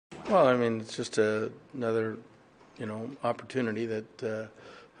Well, I mean, it's just another, opportunity that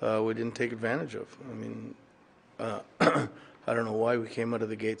we didn't take advantage of. I mean, I don't know why we came out of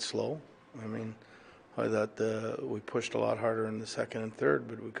the gate slow. I mean, I thought we pushed a lot harder in the second and third,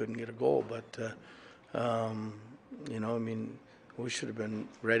 but we couldn't get a goal. But, I mean, we should have been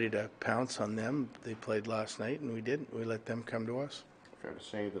ready to pounce on them. They played last night, and we didn't. We let them come to us. Fair to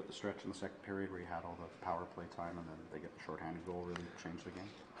say that the stretch in the second period where you had all the power play time and then they get the shorthanded goal really changed the game?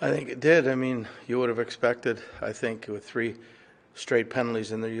 I think it did. I mean, you would have expected, I think, with 3 straight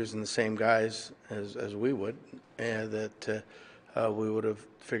penalties and they're using the same guys as we would, and that we would have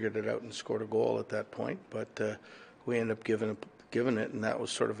figured it out and scored a goal at that point. But we ended up giving it, and that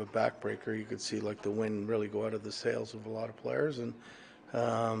was sort of a backbreaker. You could see like the wind really go out of the sails of a lot of players, and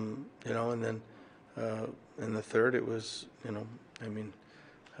and then in the third it was,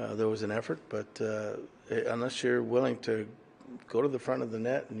 there was an effort, but unless you're willing to go to the front of the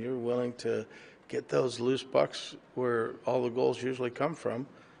net and you're willing to get those loose pucks where all the goals usually come from,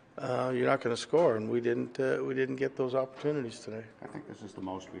 you're not going to score. And we didn't get those opportunities today. I think this is the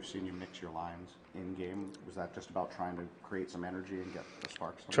most we've seen you mix your lines in game. Was that just about trying to create some energy and get the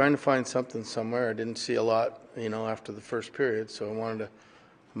sparks? Trying to find something somewhere. I didn't see a lot, after the first period, so I wanted to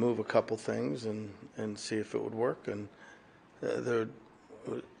move a couple things and see if it would work. And it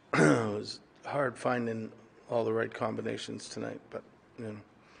was hard finding all the right combinations tonight, but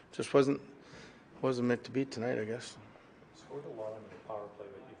just wasn't meant to be tonight, I guess. Scored a lot on the power play,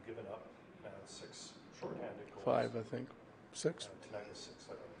 but you've given up 6 shorthanded goals. 5, I think. 6. Tonight was 6,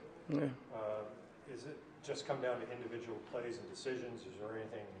 I think. Yeah. Is it just come down to individual plays and decisions? Is there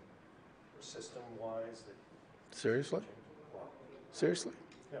anything system-wise that? Seriously? Wow. Seriously?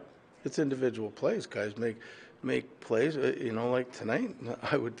 Yeah. It's individual plays. Guys make plays. Like tonight,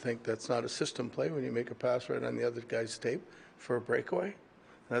 I would think that's not a system play when you make a pass right on the other guy's tape for a breakaway.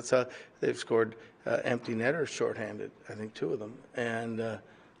 That's how they've scored empty netters shorthanded, I think 2 of them. And a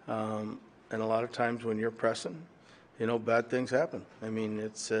lot of times when you're pressing, bad things happen. I mean,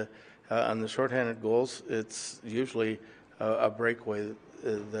 it's on the shorthanded goals, it's usually a breakaway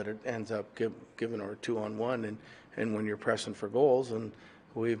that it ends up given, or a 2-on-1. And when you're pressing for goals, and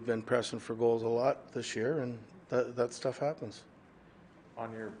we've been pressing for goals a lot this year, and that stuff happens.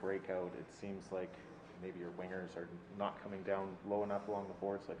 On your breakout, it seems like maybe your wingers are not coming down low enough along the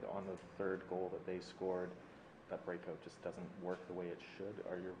boards. Like on the third goal that they scored, that breakout just doesn't work the way it should.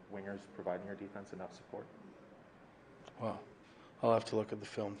 Are your wingers providing your defense enough support? Well, I'll have to look at the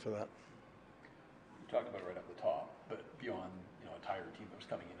film for that. You talked about it right up the top, but beyond a tired team that was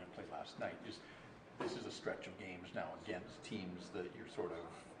coming in and played last night, this is a stretch of games now against teams that you're sort of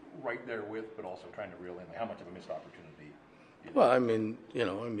right there with, but also trying to reel in. Like, how much of a missed opportunity? Well, I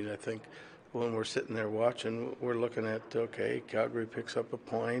think when we're sitting there watching, we're looking at, okay, Calgary picks up a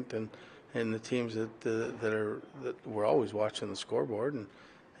point, and the teams that we're always watching the scoreboard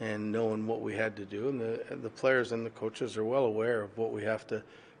and knowing what we had to do, and the players and the coaches are well aware of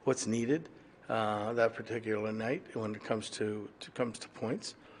what's needed that particular night when it comes to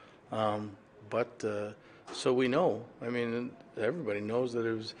points. So we know. I mean, everybody knows that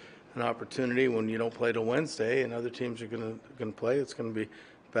it was an opportunity when you don't play till Wednesday and other teams are going to play. It's going to be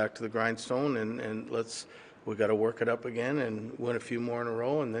back to the grindstone, and we got to work it up again and win a few more in a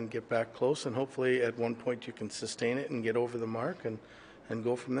row, and then get back close, and hopefully at one point you can sustain it and get over the mark and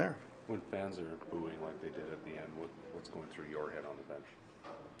go from there. When fans are booing like they did at the end, what's going through your head on the bench?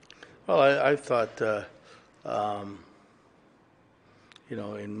 Well, I thought,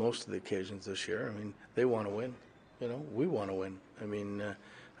 in most of the occasions this year, I mean, they want to win. We want to win. I mean,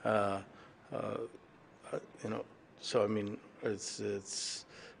 so I mean, it's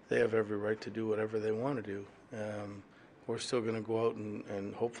they have every right to do whatever they want to do. We're still going to go out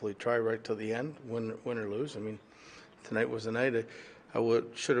and hopefully try right till the end, win or lose. I mean, tonight was a night I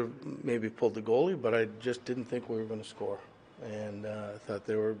should have maybe pulled the goalie, but I just didn't think we were going to score, and I thought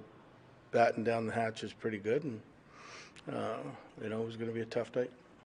they were batting down the hatches pretty good, and it was going to be a tough night.